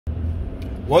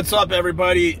What's up,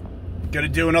 everybody? Gonna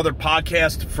do another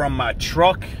podcast from my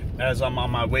truck as I'm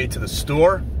on my way to the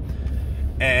store.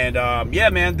 And yeah,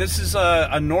 man, this is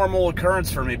a normal occurrence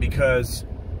for me because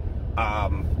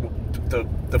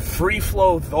the free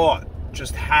flow thought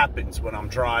just happens when I'm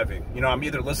driving. You know, I'm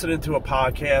either listening to a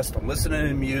podcast, I'm listening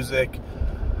to music,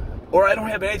 or I don't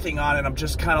have anything on and I'm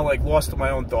just kind of like lost in my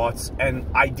own thoughts, and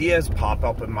ideas pop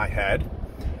up in my head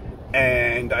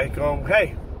and I go,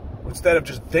 hey, instead of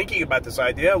just thinking about this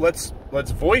idea, let's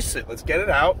voice it, let's get it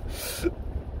out,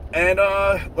 and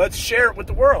let's share it with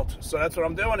the world. So that's what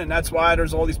I'm doing, and that's why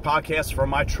there's all these podcasts from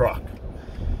my truck.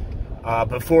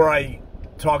 Before I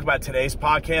talk about today's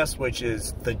podcast, which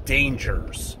is the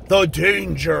dangers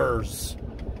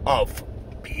of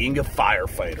being a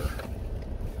firefighter,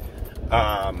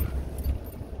 I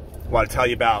want to tell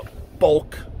you about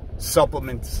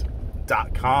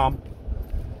bulksupplements.com.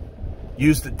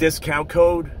 Use the discount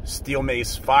code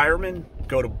SteelMaceFireman.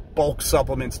 Go to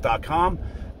bulksupplements.com.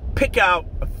 Pick out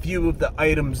a few of the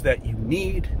items that you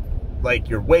need, like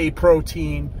your whey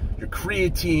protein, your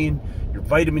creatine, your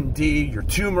vitamin D, your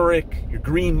turmeric, your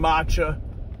green matcha.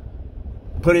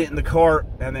 Put it in the cart,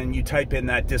 and then you type in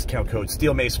that discount code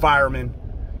SteelMaceFireman.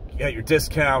 Get your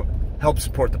discount. Help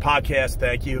support the podcast.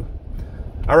 Thank you.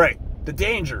 All right, the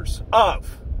dangers of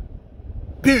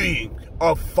being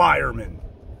a fireman.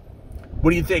 What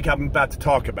do you think I'm about to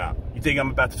talk about? You think I'm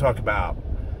about to talk about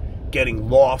getting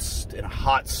lost in a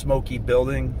hot, smoky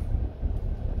building,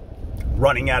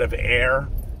 running out of air?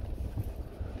 Do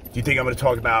you think I'm going to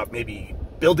talk about maybe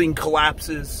building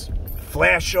collapses,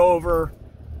 flashover,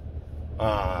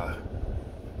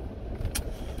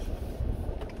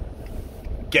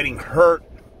 getting hurt,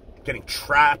 getting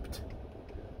trapped?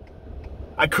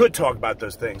 I could talk about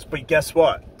those things, but guess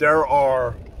what? There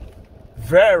are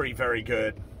very, very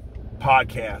good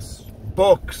podcasts,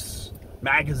 books,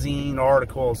 magazine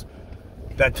articles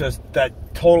that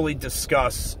totally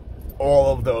discuss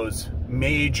all of those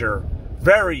major,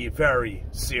 very, very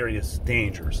serious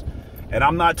dangers. And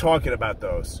I'm not talking about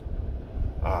those.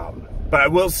 But I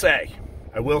will say,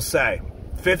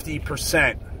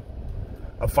 50%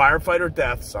 of firefighter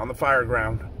deaths on the fire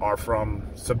ground are from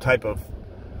some type of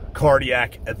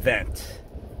cardiac event.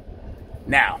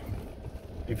 Now,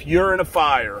 if you're in a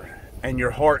fire and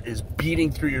your heart is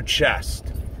beating through your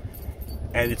chest,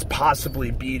 and it's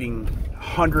possibly beating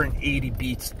 180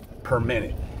 beats per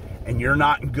minute, and you're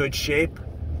not in good shape,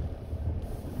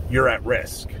 you're at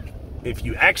risk. If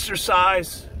you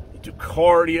exercise, you do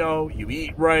cardio, you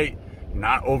eat right, you're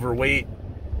not overweight,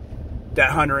 that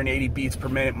 180 beats per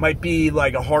minute might be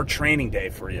like a hard training day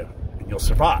for you, and you'll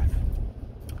survive.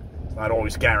 It's not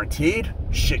always guaranteed.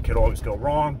 Shit could always go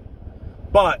wrong,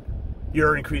 but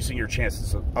you're increasing your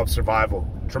chances of survival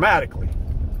dramatically.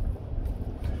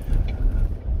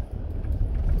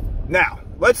 Now,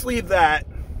 let's leave that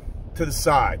to the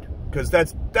side, because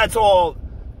that's all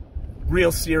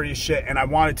real serious shit, and I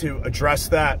wanted to address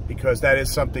that because that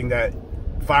is something that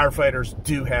firefighters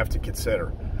do have to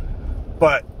consider.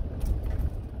 But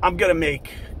I'm going to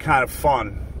make kind of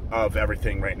fun of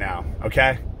everything right now,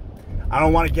 okay? I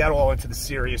don't want to get all into the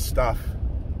serious stuff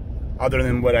other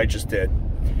than what I just did.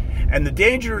 And the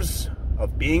dangers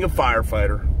of being a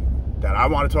firefighter that I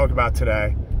want to talk about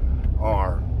today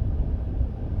are,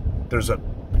 there's a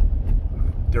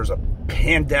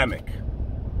pandemic.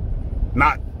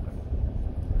 Not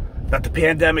the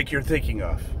pandemic you're thinking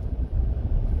of.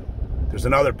 There's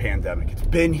another pandemic. It's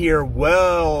been here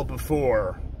well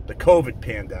before the COVID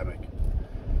pandemic.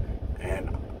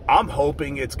 And I'm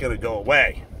hoping it's going to go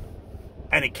away.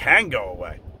 And it can go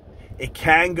away. It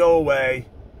can go away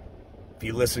if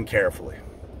you listen carefully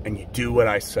and you do what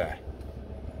I say.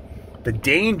 The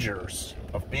dangers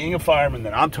of being a fireman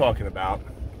that I'm talking about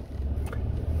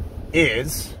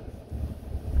is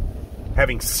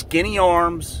having skinny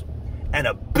arms and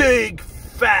a big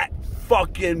fat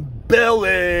fucking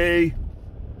belly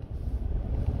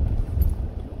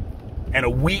and a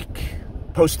weak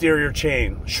posterior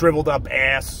chain, shriveled up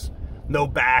ass, no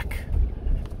back.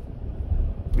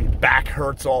 Your back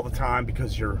hurts all the time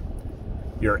because your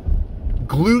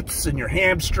glutes and your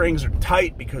hamstrings are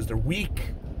tight because they're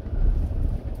weak.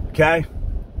 Okay?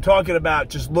 Talking about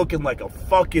just looking like a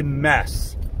fucking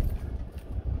mess.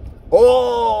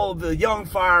 All the young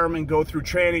firemen go through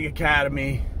training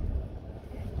academy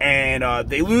and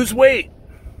they lose weight.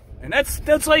 And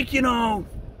that's like, you know,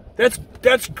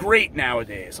 that's great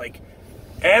nowadays. Like,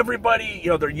 everybody, you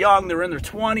know, they're young, they're in their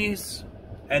 20s,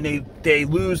 and they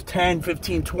lose 10,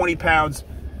 15, 20 pounds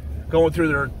going through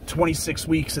their 26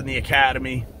 weeks in the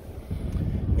academy.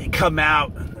 They come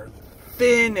out and they're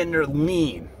thin and they're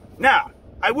lean. Now,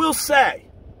 I will say,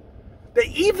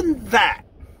 Even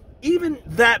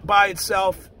that by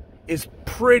itself is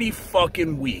pretty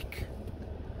fucking weak.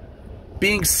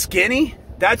 Being skinny,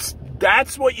 that's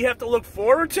what you have to look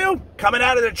forward to coming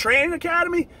out of the training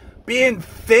academy. Being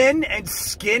thin and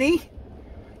skinny,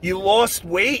 you lost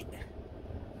weight.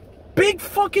 Big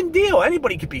fucking deal.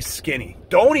 Anybody could be skinny.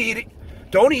 Don't eat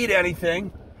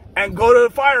anything, and go to the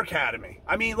fire academy.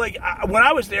 I mean, like, when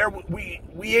I was there, we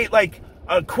ate like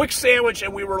a quick sandwich,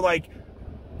 and we were like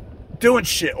doing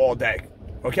shit all day.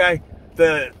 Okay,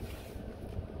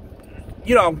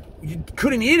 you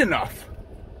couldn't eat enough.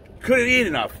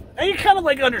 And you're kind of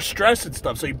like under stress and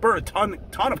stuff, so you burn a ton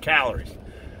of calories.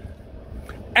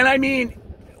 And I mean,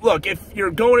 look, if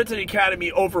you're going into the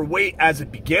academy overweight as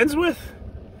it begins with,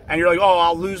 and you're like, oh,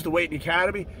 I'll lose the weight in the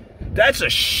academy, that's a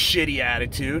shitty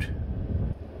attitude.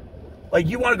 Like,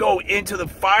 you want to go into the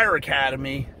fire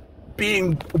academy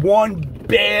being one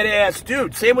badass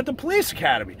dude. Same with the police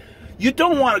academy. You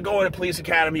don't want to go into police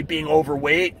academy being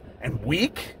overweight and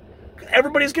weak.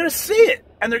 Everybody's going to see it.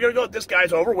 And they're going to go, this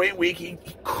guy's overweight, weak. He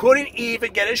couldn't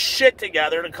even get his shit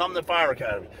together to come to the fire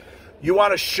academy. You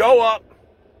want to show up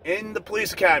in the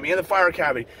police academy, in the fire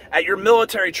academy, at your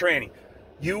military training.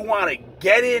 You want to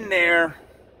get in there,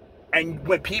 and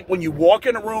when you walk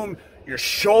in a room, your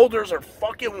shoulders are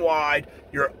fucking wide,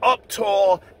 you're up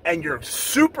tall, and you're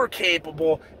super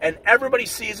capable, and everybody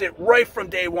sees it right from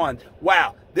day one.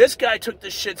 Wow, this guy took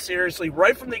this shit seriously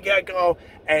right from the get-go,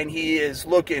 and he is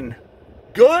looking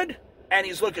good, and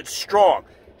he's looking strong.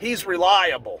 He's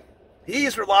reliable.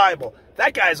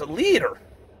 That guy's a leader.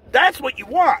 That's what you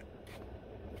want.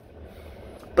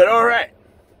 But all right,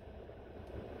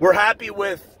 we're happy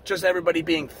with just everybody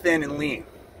being thin and lean.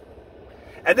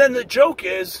 And then the joke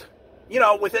is,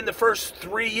 within the first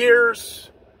 3 years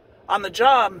on the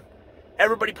job,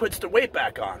 everybody puts their weight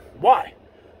back on. Why?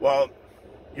 Well,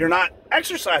 you're not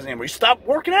exercising anymore. You stop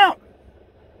working out.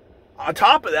 On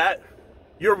top of that,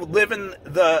 you're living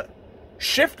the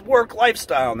shift work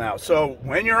lifestyle now. So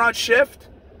when you're on shift,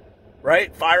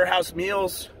 right, firehouse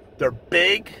meals, they're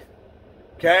big,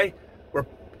 okay? We're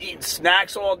eating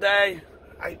snacks all day.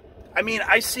 I mean,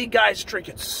 I see guys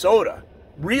drinking soda,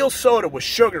 real soda with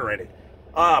sugar in it.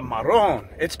 Marron.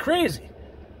 It's crazy.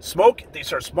 They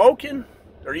start smoking.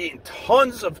 They're eating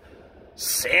tons of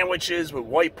sandwiches with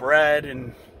white bread,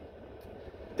 and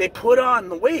they put on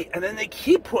the weight, and then they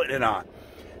keep putting it on.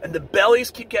 And the bellies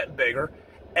keep getting bigger,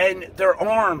 and their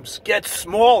arms get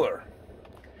smaller,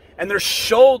 and their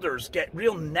shoulders get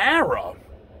real narrow.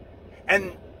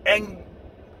 And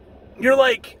you're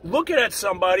like looking at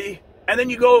somebody, and then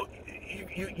you go,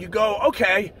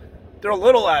 okay, they're a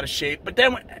little out of shape, but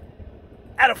then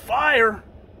at a fire,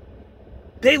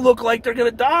 they look like they're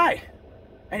gonna die.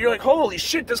 And you're like, holy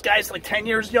shit, this guy's like 10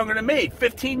 years younger than me,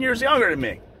 15 years younger than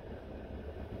me.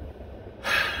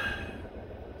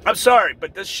 I'm sorry,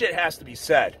 but this shit has to be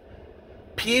said.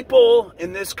 People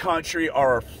in this country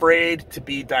are afraid to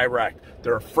be direct.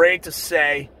 They're afraid to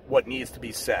say what needs to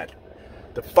be said.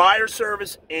 The fire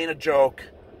service ain't a joke.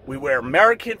 We wear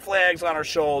American flags on our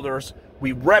shoulders.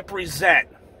 We represent.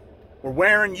 We're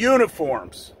wearing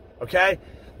uniforms, okay?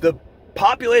 The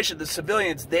population, the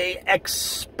civilians, they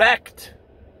expect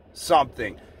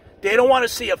something. They don't want to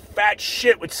see a fat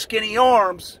shit with skinny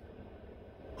arms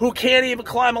who can't even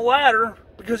climb a ladder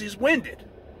because he's winded.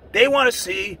 They want to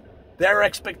see their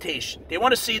expectation. They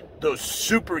want to see those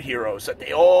superheroes that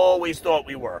they always thought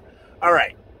we were. All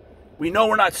right, we know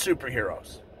we're not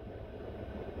superheroes.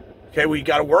 Okay, we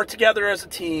got to work together as a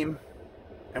team,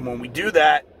 and when we do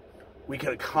that, we can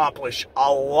accomplish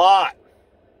a lot.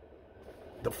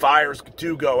 The fires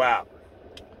do go out.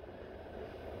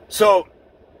 So,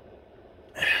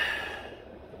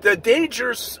 the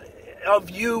dangers of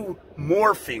you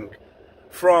morphing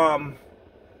from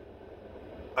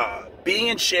being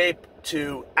in shape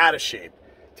to out of shape,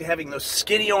 to having those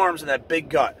skinny arms and that big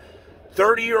gut.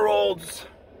 30-year-olds,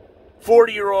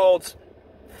 40-year-olds,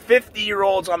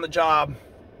 50-year-olds on the job.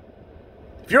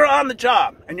 If you're on the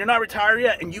job and you're not retired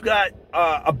yet and you got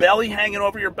a belly hanging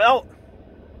over your belt,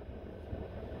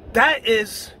 that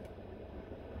is...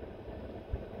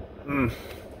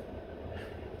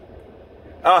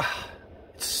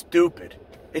 it's stupid.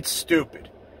 It's stupid.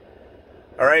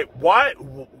 All right? Why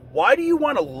do you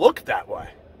want to look that way?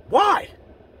 Why?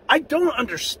 I don't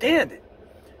understand it.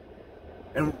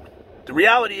 And the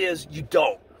reality is you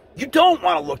don't. You don't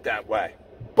want to look that way.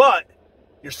 But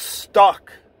you're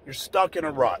stuck. You're stuck in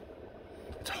a rut.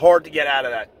 It's hard to get out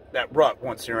of that rut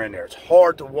once you're in there. It's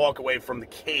hard to walk away from the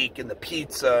cake and the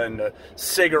pizza and the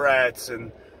cigarettes.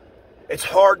 And it's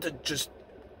hard to just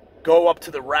go up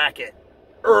to the racket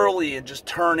early and just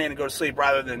turn in and go to sleep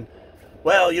rather than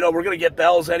well, you know, we're going to get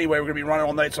bells anyway. We're going to be running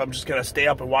all night, so I'm just going to stay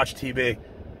up and watch TV.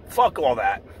 Fuck all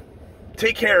that.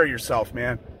 Take care of yourself,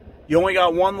 man. You only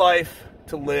got one life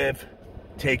to live.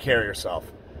 Take care of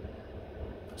yourself.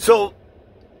 So,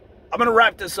 I'm going to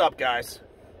wrap this up, guys.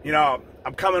 You know,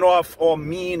 I'm coming off all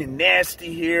mean and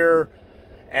nasty here,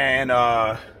 and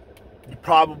you're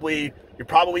probably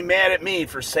mad at me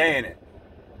for saying it.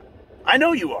 I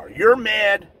know you are. You're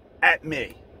mad at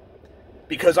me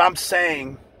because I'm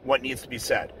saying what needs to be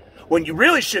said, when you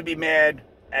really should be mad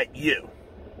at you.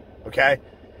 Okay?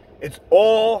 It's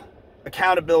all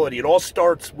accountability. It all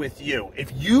starts with you.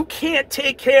 If you can't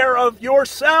take care of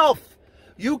yourself,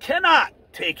 you cannot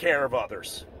take care of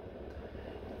others.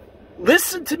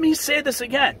 Listen to me say this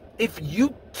again. If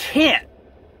you can't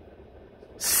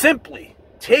simply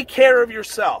take care of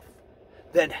yourself,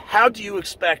 then how do you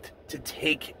expect to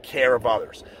take care of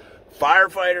others?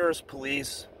 Firefighters,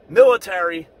 police,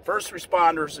 military, first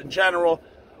responders in general,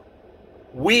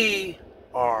 we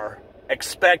are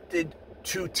expected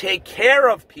to take care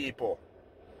of people.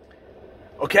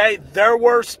 Okay? Their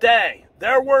worst day.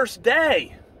 Their worst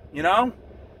day. You know?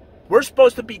 We're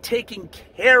supposed to be taking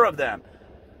care of them.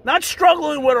 Not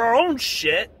struggling with our own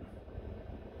shit.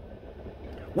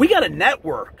 We got a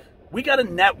network. We got a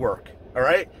network. All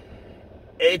right?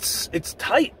 It's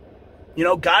tight. You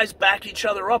know, guys back each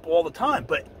other up all the time.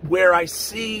 But where I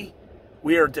see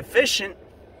we are deficient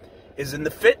is in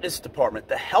the fitness department,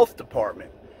 the health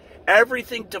department.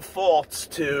 Everything defaults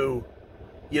to,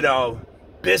 you know,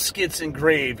 biscuits and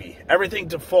gravy. Everything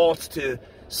defaults to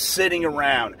sitting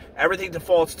around. Everything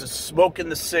defaults to smoking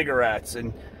the cigarettes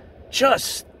and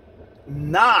just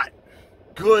not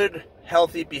good,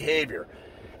 healthy behavior.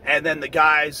 And then the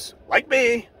guys like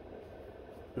me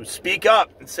who speak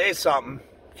up and say something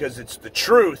because it's the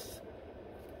truth,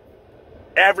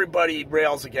 everybody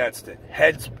rails against it.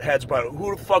 Heads brought.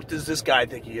 Who the fuck does this guy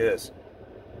think he is?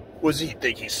 Does he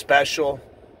think he's special?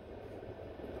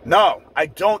 No, I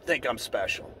don't think I'm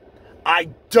special. I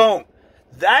don't.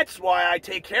 That's why I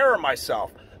take care of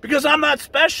myself. Because I'm not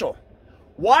special.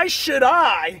 Why should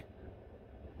I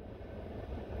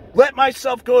let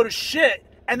myself go to shit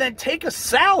and then take a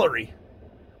salary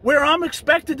where I'm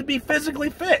expected to be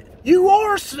physically fit? You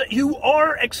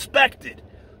are expected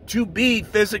to be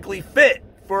physically fit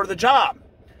for the job.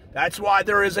 That's why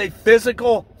there is a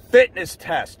physical fitness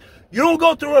test. You don't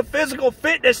go through a physical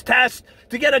fitness test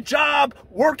to get a job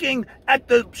working at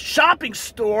the shopping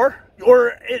store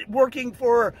or working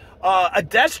for a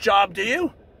desk job, do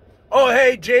you? Oh,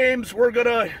 hey, James, we're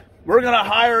gonna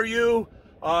hire you.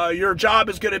 Your job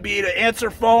is gonna be to answer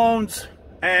phones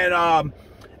and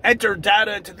enter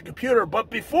data into the computer. But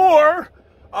before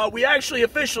we actually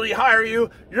officially hire you,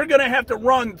 you're gonna have to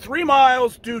run 3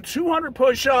 miles, do 200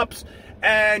 push-ups,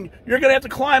 and you're going to have to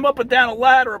climb up and down a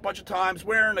ladder a bunch of times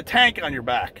wearing a tank on your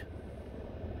back.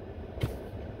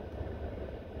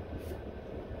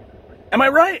 Am I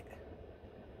right?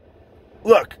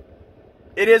 Look,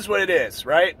 it is what it is,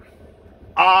 right?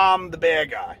 I'm the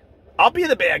bad guy. I'll be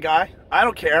the bad guy. I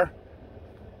don't care.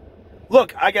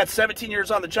 Look, I got 17 years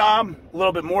on the job. A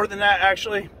little bit more than that,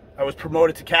 actually. I was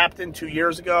promoted to captain 2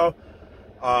 years ago.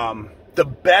 The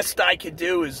best I could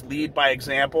do is lead by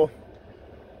example.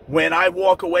 When I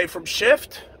walk away from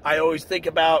shift, I always think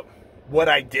about what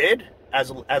I did as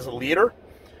a leader.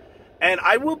 And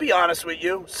I will be honest with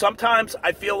you, sometimes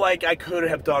I feel like I could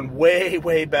have done way,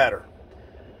 way better.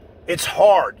 It's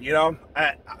hard, you know.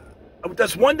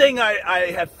 That's one thing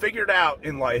I have figured out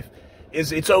in life,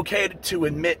 is it's okay to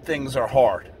admit things are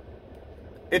hard.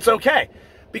 It's okay.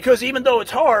 Because even though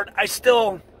it's hard, I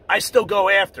still go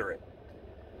after it.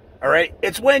 All right?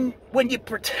 It's when you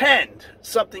pretend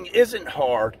something isn't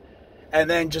hard and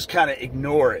then just kind of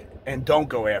ignore it and don't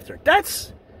go after it.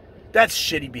 That's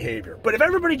shitty behavior. But if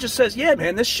everybody just says, yeah,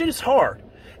 man, this shit is hard.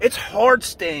 It's hard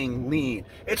staying lean.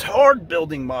 It's hard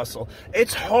building muscle.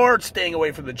 It's hard staying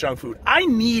away from the junk food. I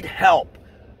need help.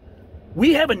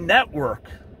 We have a network.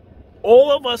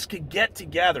 All of us could get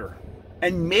together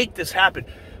and make this happen.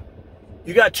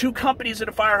 You got 2 companies in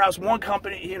a firehouse, 1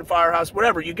 company in a firehouse,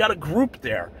 whatever. You got a group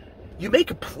there. You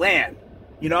make a plan,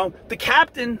 you know. The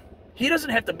captain, he doesn't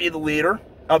have to be the leader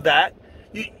of that.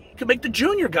 You can make the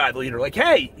junior guy the leader. Like,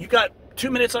 hey, you got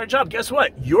 2 minutes on your job. Guess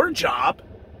what? Your job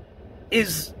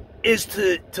is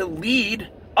to lead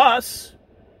us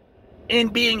in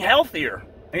being healthier.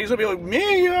 And he's gonna be like,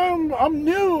 me, I'm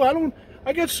new.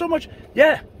 I get so much.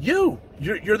 Yeah, you're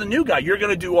the new guy. You're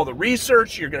gonna do all the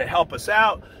research. You're gonna help us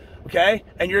out, okay?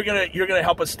 And you're gonna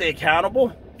help us stay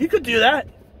accountable. You could do that.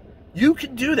 You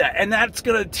can do that, and that's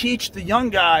going to teach the young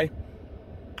guy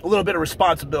a little bit of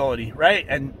responsibility, right?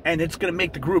 And it's going to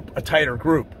make the group a tighter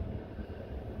group.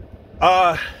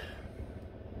 But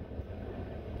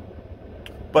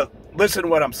listen to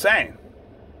what I'm saying.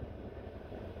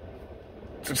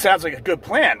 So it sounds like a good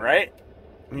plan, right?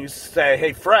 And you say,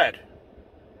 hey, Fred,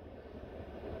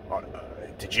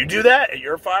 did you do that at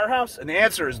your firehouse? And the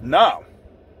answer is no.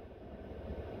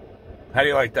 How do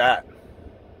you like that?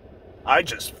 I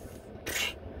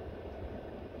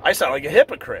sound like a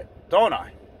hypocrite, don't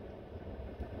I?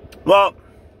 Well,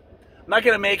 I'm not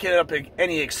going to make it up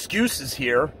any excuses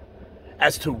here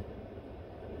as to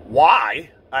why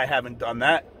I haven't done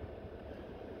that.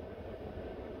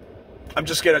 I'm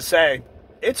just going to say,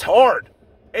 it's hard.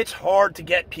 It's hard to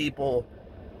get people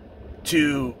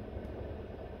to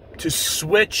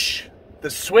switch the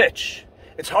switch.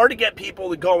 It's hard to get people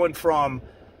to going from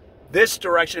this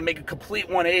direction and make a complete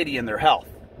 180 in their health.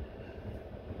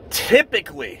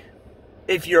 Typically,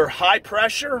 if you're high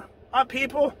pressure on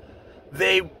people,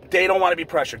 they don't want to be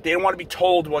pressured. They don't want to be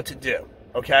told what to do,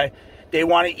 okay? They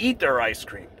want to eat their ice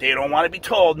cream. They don't want to be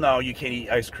told, no, you can't eat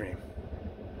ice cream,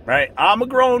 right? I'm a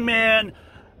grown man.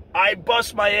 I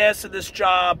bust my ass at this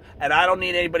job, and I don't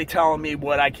need anybody telling me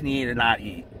what I can eat and not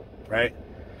eat, right?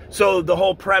 So the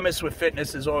whole premise with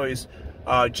fitness is always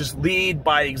just lead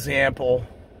by example.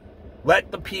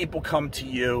 Let the people come to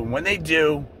you. And when they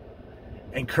do,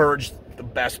 encourage the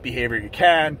best behavior you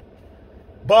can.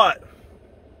 But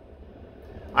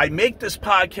I make this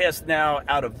podcast now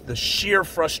out of the sheer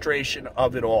frustration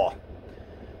of it all.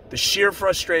 The sheer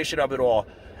frustration of it all.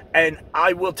 And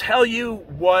I will tell you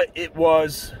what it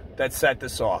was that set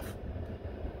this off.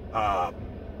 I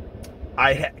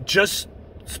just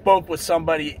spoke with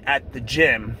somebody at the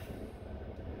gym.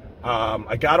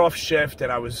 I got off shift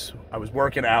and I was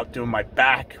working out, doing my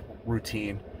back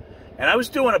routine. And I was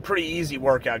doing a pretty easy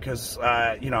workout because,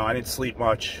 I didn't sleep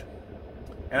much.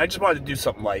 And I just wanted to do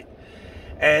something light.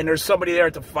 And there's somebody there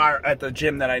at the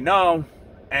gym that I know.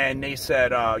 And they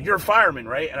said, you're a fireman,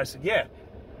 right? And I said, yeah.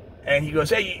 And he goes,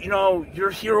 hey,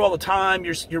 you're here all the time.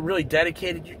 You're really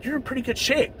dedicated. You're in pretty good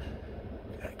shape.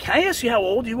 Can I ask you how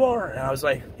old you are? And I was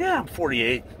like, yeah, I'm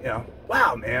 48.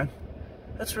 Wow, man.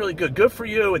 That's really good. Good for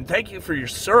you, and thank you for your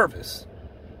service.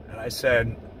 And I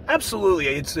said, absolutely.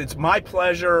 It's my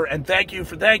pleasure, and thank you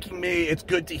for thanking me. It's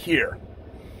good to hear.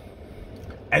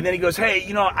 And then he goes,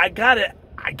 hey, I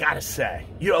gotta say,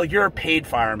 you're a paid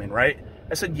fireman, right?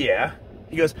 I said, yeah.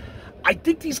 He goes, I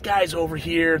think these guys over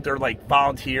here, they're like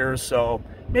volunteers, so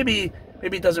maybe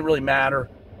it doesn't really matter.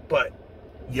 But,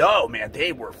 yo, man,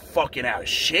 they were fucking out of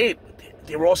shape.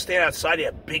 They were all standing outside. They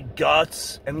had big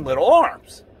guts and little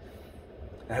arms.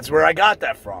 That's where I got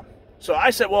that from. So I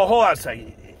said, well, hold on a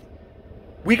second.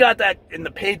 We got that in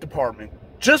the paid department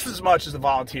just as much as the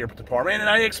volunteer department. And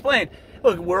I explained,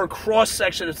 look, we're a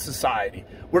cross-section of society.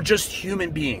 We're just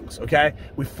human beings, okay?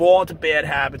 We fall into bad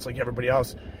habits like everybody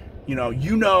else.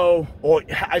 Or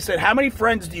I said, how many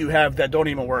friends do you have that don't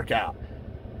even work out?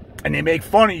 And they make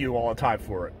fun of you all the time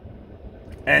for it.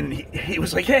 And he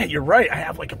was like, yeah, you're right. I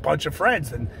have like a bunch of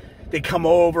friends, and they come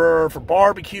over for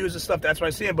barbecues and stuff. That's what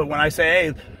I see them. But when I say,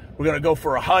 hey, we're going to go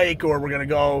for a hike or we're going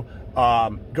to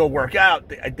go work out,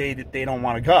 they don't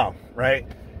want to go, right?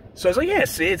 So I was like, yeah,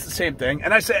 see, it's the same thing.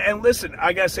 And I said, and listen,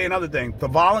 I got to say another thing. The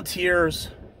volunteers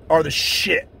are the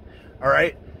shit, all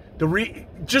right?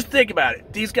 Just think about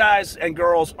it. These guys and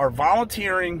girls are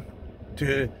volunteering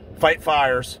to fight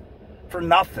fires for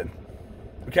nothing,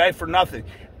 okay? For nothing.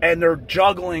 And they're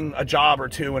juggling a job or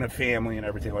two and a family and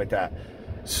everything like that.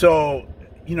 So,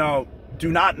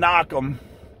 do not knock them.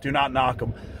 Do not knock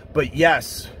them. But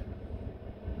yes,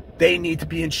 they need to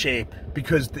be in shape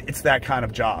because it's that kind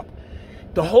of job.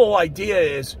 The whole idea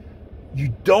is you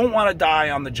don't want to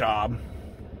die on the job.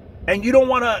 And you don't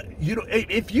want to,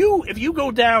 if you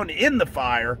go down in the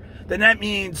fire, then that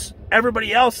means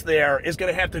everybody else there is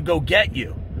going to have to go get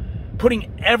you,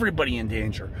 putting everybody in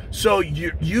danger. So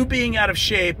you being out of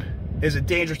shape is a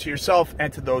danger to yourself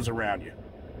and to those around you.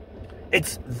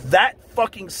 It's that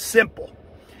fucking simple.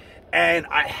 And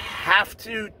I have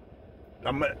to,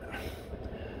 I'm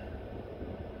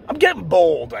getting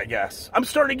bold, I guess. I'm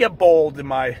starting to get bold in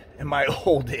my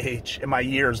old age, in my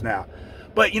years now.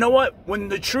 But you know what? When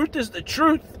the truth is the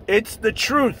truth, it's the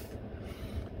truth.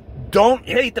 Don't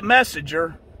hate the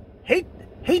messenger. Hate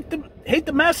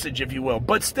the message, if you will.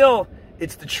 But still,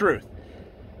 it's the truth.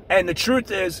 And the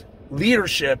truth is,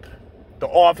 leadership, the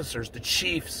officers, the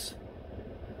chiefs,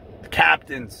 the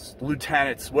captains, the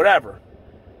lieutenants, whatever,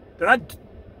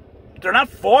 they're not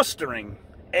fostering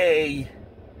a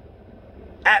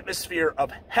atmosphere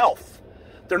of health.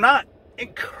 They're not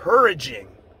encouraging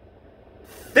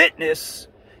fitness.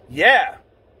 Yeah,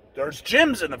 there's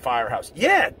gyms in the firehouse.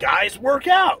 Yeah, guys work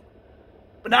out,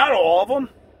 but not all of them,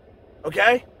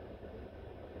 okay?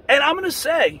 And I'm going to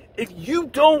say, if you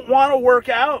don't want to work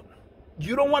out,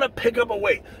 you don't want to pick up a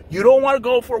weight, you don't want to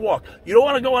go for a walk, you don't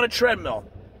want to go on a treadmill,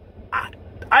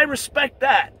 I respect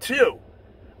that too.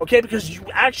 Okay, because you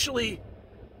actually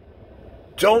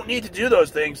don't need to do those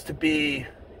things to be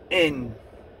in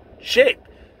shape.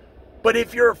 But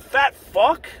if you're a fat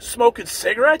fuck smoking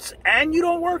cigarettes and you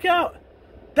don't work out,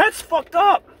 that's fucked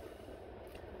up.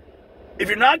 If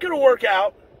you're not going to work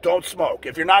out, don't smoke.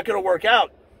 If you're not going to work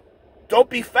out, don't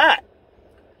be fat.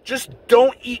 Just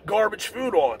don't eat garbage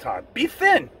food all the time. Be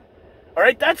thin. All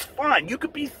right? That's fine. You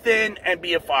could be thin and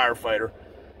be a firefighter.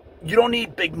 You don't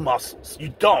need big muscles.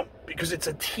 You don't, because it's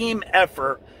a team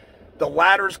effort. The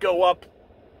ladders go up,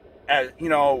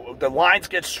 the lines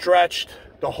get stretched,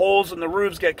 the holes in the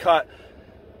roofs get cut.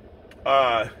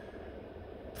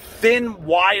 Thin,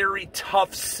 wiry,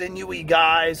 tough, sinewy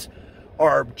guys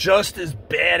are just as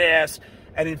badass.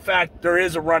 And in fact, there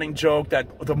is a running joke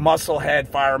that the muscle-head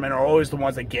firemen are always the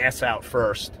ones that gas out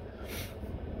first.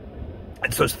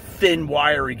 It's those thin,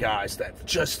 wiry guys that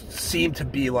just seem to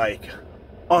be like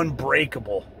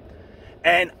unbreakable.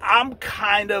 And I'm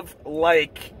kind of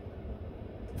like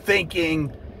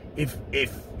thinking, if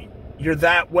you're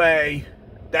that way,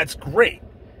 that's great.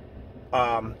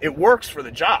 It works for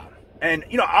the job. And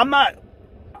I'm not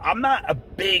a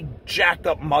big jacked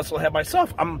up musclehead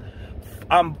myself.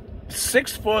 I'm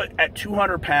 6 foot at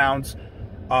 200 pounds,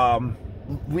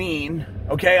 lean.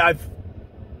 Okay, I've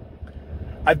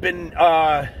been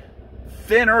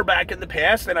thinner back in the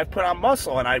past, and I've put on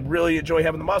muscle, and I really enjoy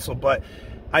having the muscle, but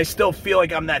I still feel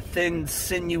like I'm that thin,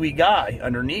 sinewy guy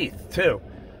underneath too.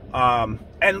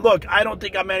 And look, I don't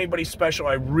think I'm anybody special.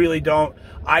 I really don't.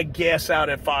 I gas out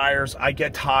at fires. I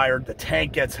get tired. The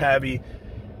tank gets heavy.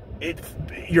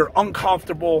 You're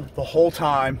uncomfortable the whole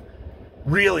time.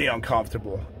 Really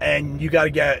uncomfortable. And you got to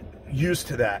get used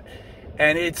to that.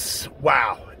 And it's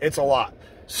a lot.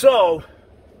 So,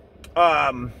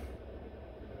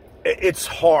 it's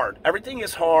hard. Everything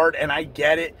is hard, and I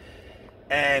get it.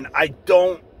 And I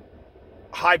don't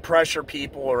high pressure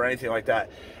people or anything like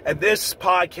that. And this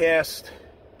podcast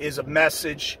is a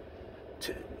message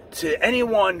to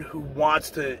anyone who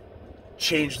wants to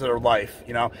change their life.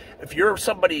 If you're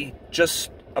somebody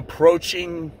just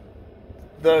approaching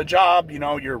the job,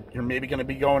 you're maybe going to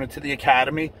be going into the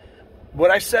academy.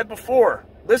 What I said before,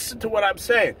 listen to what I'm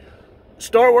saying.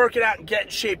 Start working out and get in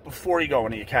shape before you go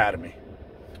in the academy.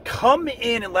 Come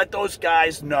in and let those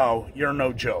guys know you're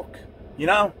no joke.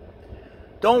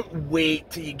 Don't wait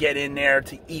till you get in there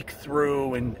to eke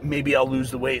through and maybe I'll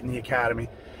lose the weight in the academy.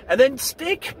 And then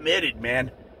stay committed, man.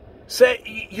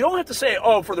 You don't have to say,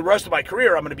 oh, for the rest of my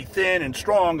career, I'm going to be thin and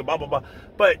strong and blah, blah, blah.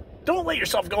 But don't let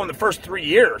yourself go in the first 3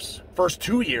 years, first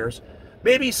 2 years.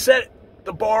 Maybe set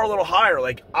the bar a little higher.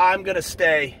 Like, I'm going to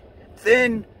stay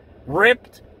thin,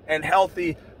 ripped, and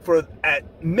healthy for,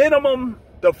 at minimum,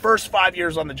 the first 5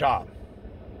 years on the job.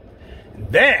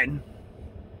 And then,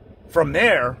 from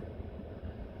there,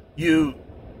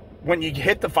 when you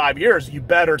hit the 5 years, you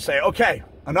better say, okay,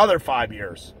 another 5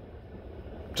 years.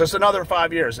 Just another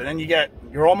 5 years. And then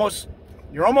you're almost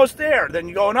there. Then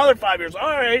you go another 5 years. All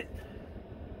right.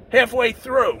 Halfway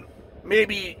through.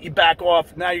 Maybe you back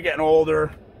off. Now you're getting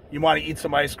older. You want to eat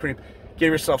some ice cream.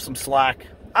 Give yourself some slack.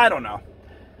 I don't know.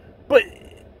 But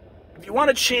if you want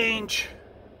to change,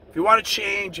 if you want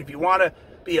to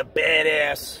be a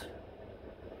badass,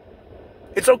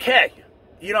 it's okay.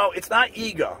 It's not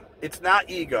ego. It's not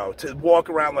ego to walk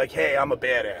around like, hey, I'm a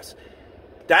badass.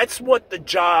 That's what the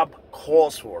job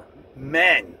calls for.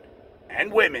 Men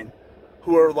and women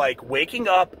who are like waking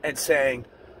up and saying,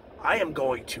 I am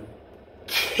going to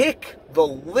kick the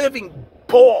living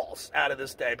balls out of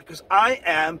this day because I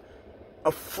am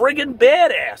a friggin'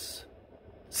 badass.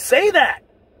 Say that.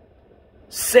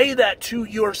 Say that to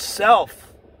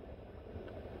yourself.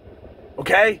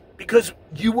 Okay? Because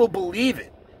you will believe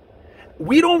it.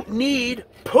 We don't need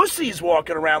pussies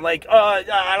walking around like,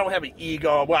 I don't have an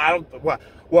ego.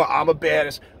 Well, I'm a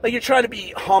badass. Like, you're trying to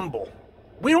be humble.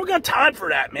 We don't got time for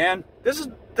that, man. This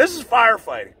is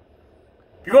firefighting.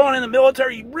 If you're going in the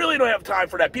military, you really don't have time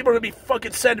for that. People are going to be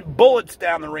fucking sending bullets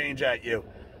down the range at you.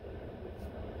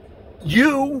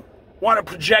 You want to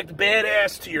project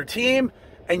badass to your team,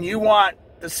 and you want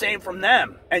the same from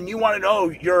them. And you want to know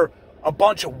you're a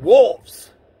bunch of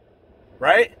wolves,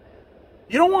 right?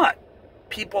 You don't want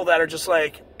people that are just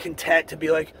like content to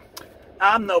be like,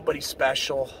 I'm nobody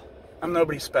special. I'm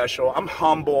nobody special. I'm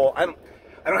humble. I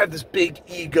don't have this big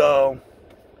ego.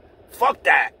 Fuck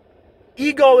that.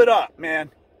 Ego it up,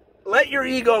 man. Let your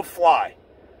ego fly.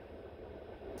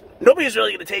 Nobody's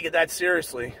really going to take it that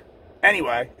seriously.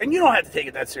 Anyway, and you don't have to take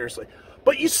it that seriously.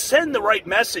 But you send the right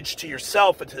message to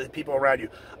yourself and to the people around you.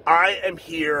 I am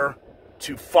here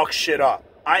to fuck shit up.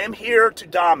 I am here to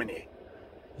dominate.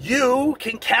 You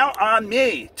can count on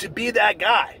me to be that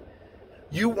guy.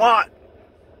 You want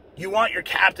your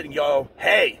captain to go,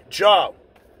 hey, Joe,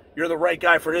 you're the right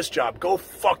guy for this job. Go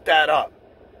fuck that up.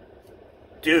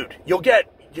 Dude, your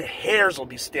hairs will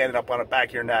be standing up on the back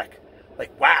of your neck.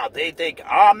 Like, wow, they think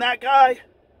I'm that guy?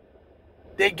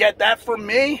 They get that from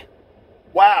me?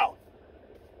 Wow.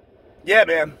 Yeah,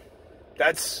 man.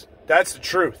 That's the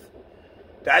truth.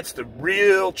 That's the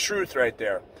real truth right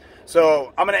there.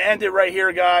 So I'm going to end it right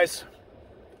here, guys.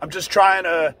 I'm just trying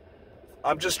to,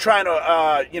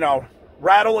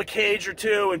 rattle a cage or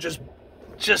two and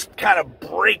just kind of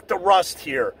break the rust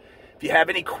here. If you have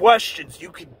any questions,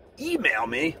 you can email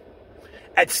me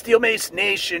at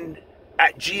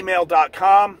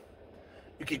steelmacenation@gmail.com.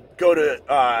 You could go to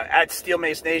at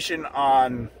steelmacenation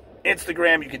on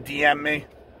Instagram. You can DM me.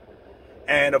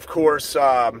 And, of course,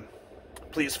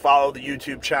 please follow the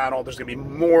YouTube channel. There's going to be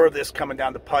more of this coming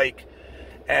down the pike.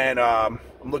 And I'm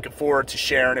looking forward to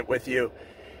sharing it with you.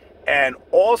 And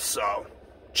also,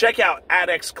 check out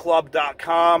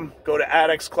addexclub.com. Go to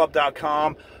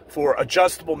addexclub.com for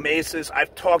adjustable maces.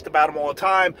 I've talked about them all the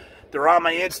time. They're on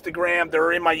my Instagram.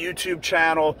 They're in my YouTube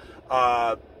channel.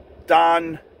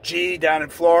 Don G down in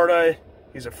Florida.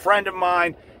 He's a friend of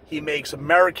mine. He makes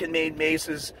American-made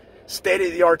maces.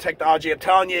 State-of-the-art technology. I'm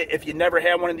telling you, if you never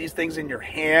had one of these things in your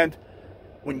hand,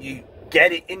 when you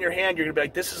get it in your hand, you're going to be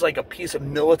like, this is like a piece of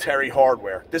military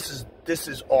hardware. This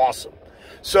is awesome.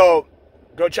 So,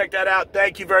 go check that out.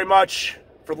 Thank you very much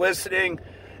for listening.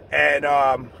 And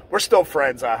we're still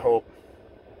friends, I hope.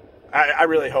 I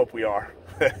really hope we are.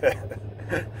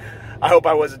 I hope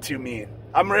I wasn't too mean.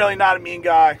 I'm really not a mean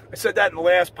guy. I said that in the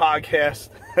last podcast.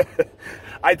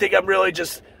 I think I'm really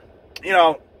just,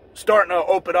 starting to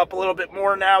open up a little bit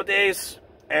more nowadays.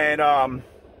 And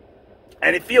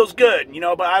it feels good,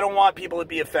 but I don't want people to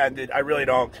be offended. I really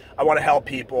don't. I want to help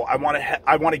people. I want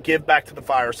to give back to the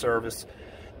fire service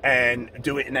and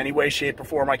do it in any way, shape, or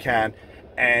form I can.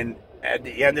 And at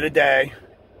the end of the day,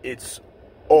 it's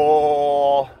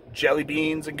all jelly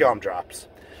beans and gumdrops.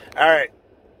 All right.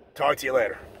 Talk to you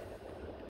later.